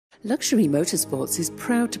Luxury Motorsports is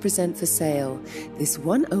proud to present for sale this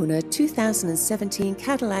one-owner 2017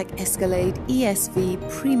 Cadillac Escalade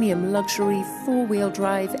ESV premium luxury four-wheel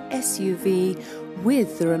drive SUV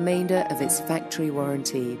with the remainder of its factory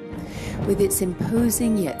warranty. With its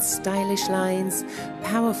imposing yet stylish lines,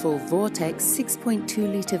 powerful Vortec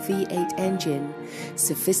 6.2-litre V8 engine,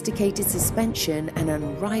 sophisticated suspension and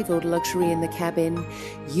unrivaled luxury in the cabin,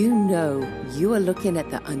 you know you are looking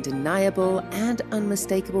at the undeniable and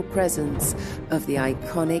unmistakable presence of the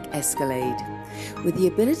iconic Escalade. With the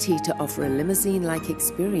ability to offer a limousine-like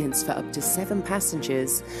experience for up to 7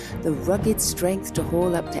 passengers, the rugged strength to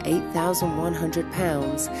haul up to 8,100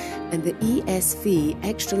 pounds, and the ESV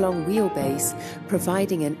extra-long wheelbase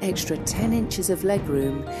providing an extra 10 inches of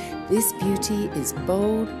legroom, this beauty is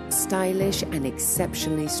bold, stylish and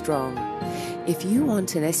exceptionally strong. If you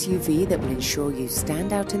want an SUV that will ensure you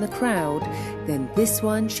stand out in the crowd, then this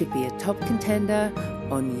one should be a top contender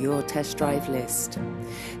on your test drive list.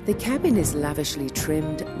 The cabin is lavishly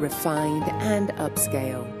trimmed, refined and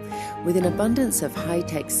upscale. With an abundance of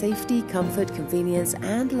high-tech safety, comfort, convenience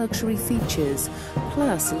and luxury features,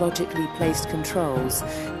 plus logically placed controls,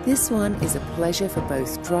 this one is a pleasure for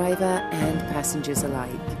both driver and passengers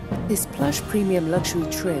alike. This plush premium luxury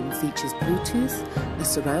trim features Bluetooth, a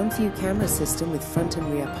surround view camera system with front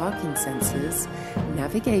and rear parking sensors,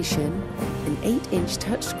 navigation, an 8-inch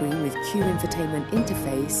touchscreen with Q infotainment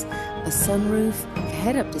interface, a sunroof,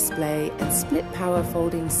 head-up display and split power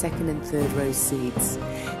folding second and third row seats.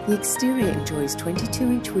 The exterior enjoys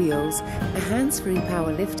 22-inch wheels, a hands-free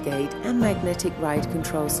power liftgate and magnetic ride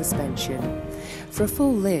control suspension. For a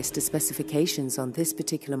full list of specifications on this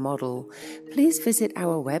particular model, please visit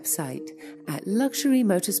our website at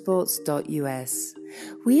luxurymotorsports.us.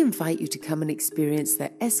 We invite you to come and experience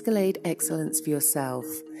the Escalade excellence for yourself.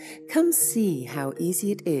 Come see how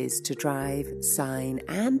easy it is to drive, sign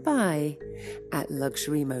and buy at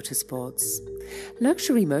Luxury Motorsports.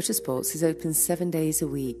 Luxury Motorsports is open 7 days a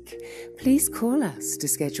week. Please call us to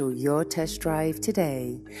schedule your test drive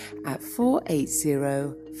today at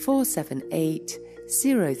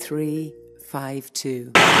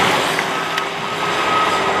 480-478-0352.